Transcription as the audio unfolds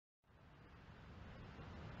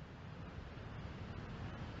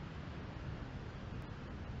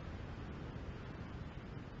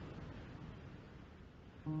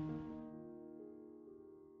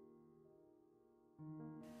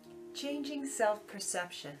Changing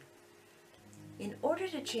self-perception. In order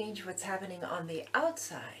to change what's happening on the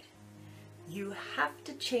outside, you have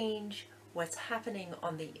to change what's happening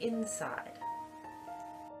on the inside.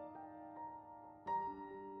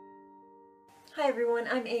 Hi everyone,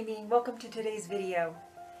 I'm Amy. Welcome to today's video.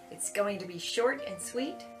 It's going to be short and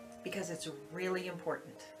sweet because it's really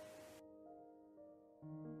important.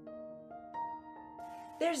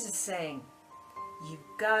 There's a saying, you've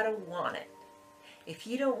gotta want it. If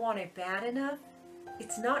you don't want it bad enough,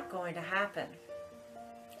 it's not going to happen.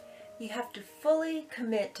 You have to fully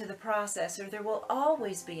commit to the process or there will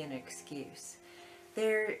always be an excuse.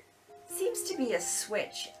 There seems to be a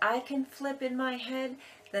switch I can flip in my head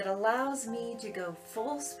that allows me to go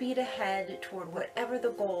full speed ahead toward whatever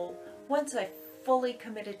the goal once I've fully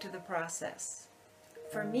committed to the process.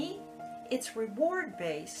 For me, it's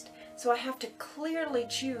reward-based, so I have to clearly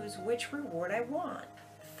choose which reward I want,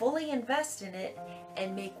 fully invest in it,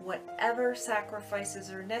 and make whatever sacrifices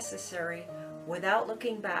are necessary without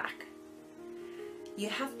looking back. You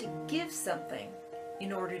have to give something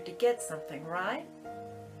in order to get something, right?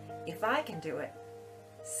 If I can do it,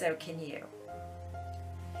 so can you.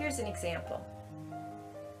 Here's an example.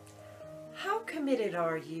 How committed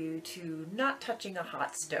are you to not touching a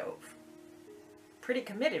hot stove? Pretty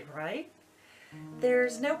committed, right?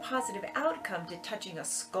 There's no positive outcome to touching a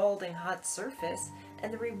scalding hot surface,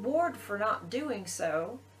 and the reward for not doing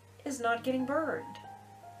so is not getting burned.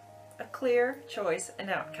 A clear choice and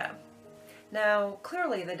outcome. Now,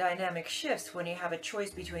 clearly the dynamic shifts when you have a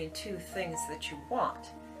choice between two things that you want,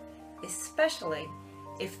 especially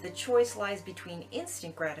if the choice lies between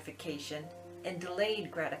instant gratification and delayed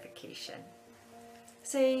gratification.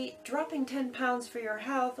 Say, dropping 10 pounds for your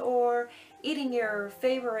health or eating your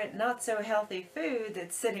favorite not-so-healthy food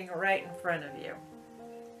that's sitting right in front of you.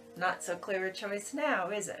 Not so clear a choice now,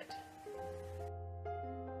 is it?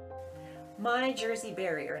 My Jersey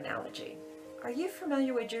barrier analogy. Are you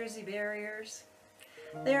familiar with Jersey barriers?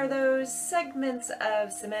 They are those segments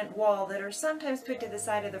of cement wall that are sometimes put to the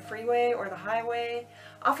side of the freeway or the highway,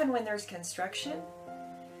 often when there's construction.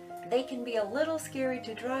 They can be a little scary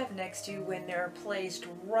to drive next to when they're placed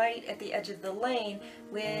right at the edge of the lane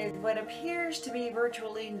with what appears to be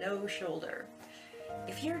virtually no shoulder.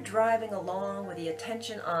 If you're driving along with the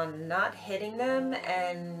attention on not hitting them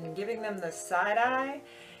and giving them the side eye,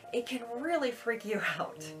 it can really freak you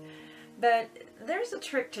out. But there's a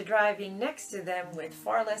trick to driving next to them with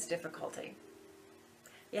far less difficulty.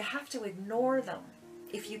 You have to ignore them.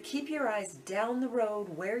 If you keep your eyes down the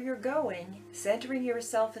road where you're going, centering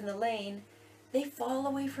yourself in the lane, they fall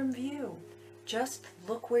away from view. Just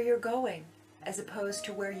look where you're going, as opposed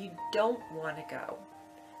to where you don't want to go.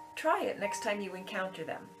 Try it next time you encounter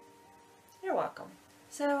them. You're welcome.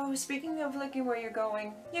 So, speaking of looking where you're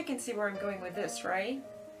going, you can see where I'm going with this, right?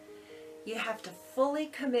 You have to fully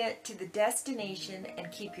commit to the destination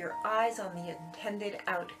and keep your eyes on the intended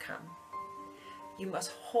outcome. You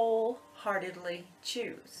must wholeheartedly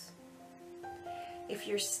choose. If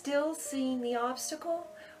you're still seeing the obstacle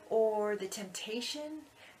or the temptation,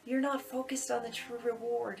 you're not focused on the true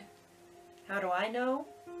reward. How do I know?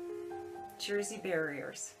 Jersey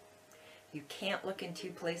barriers. You can't look in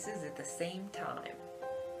two places at the same time.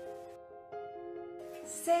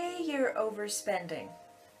 Say you're overspending,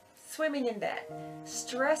 swimming in debt,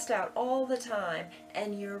 stressed out all the time,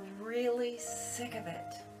 and you're really sick of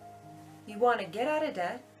it. You want to get out of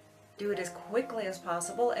debt, do it as quickly as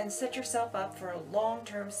possible, and set yourself up for a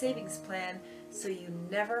long-term savings plan so you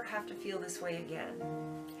never have to feel this way again.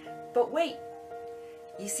 But wait,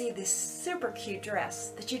 you see this super cute dress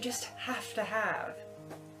that you just have to have.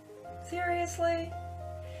 Seriously?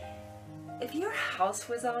 If your house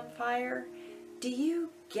was on fire, do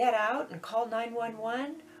you get out and call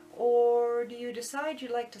 911? Or do you decide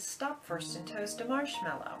you'd like to stop first and toast a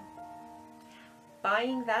marshmallow?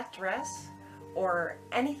 Buying that dress, or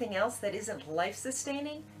anything else that isn't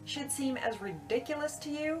life-sustaining, should seem as ridiculous to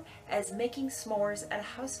you as making s'mores at a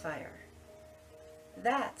house fire.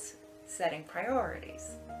 That's setting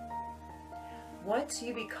priorities. Once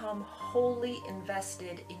you become wholly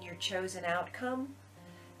invested in your chosen outcome,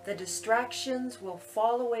 the distractions will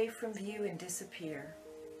fall away from view and disappear.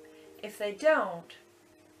 If they don't,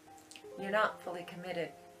 you're not fully committed.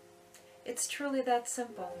 It's truly that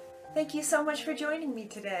simple. Thank you so much for joining me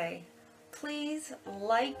today. Please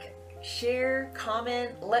like, share,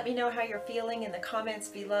 comment, let me know how you're feeling in the comments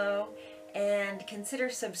below, and consider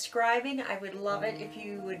subscribing. I would love it if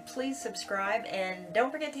you would please subscribe, and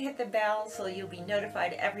don't forget to hit the bell so you'll be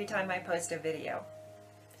notified every time I post a video.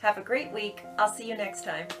 Have a great week. I'll see you next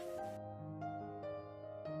time.